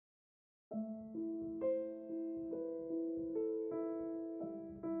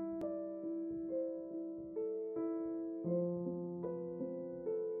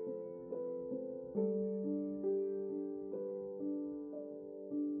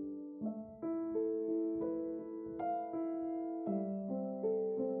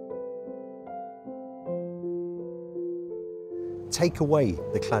take away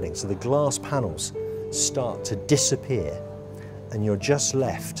the cladding, so the glass panels start to disappear, and you're just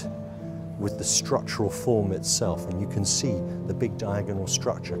left with the structural form itself, and you can see the big diagonal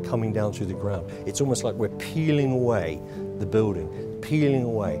structure coming down through the ground. It's almost like we're peeling away the building, peeling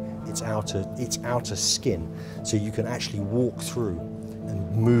away its outer skin, so you can actually walk through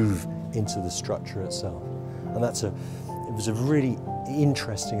and move into the structure itself. And it was a really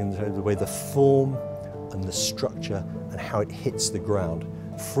interesting in the way the form and the structure and how it hits the ground,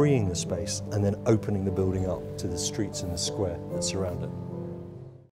 freeing the space and then opening the building up to the streets and the square that surround it.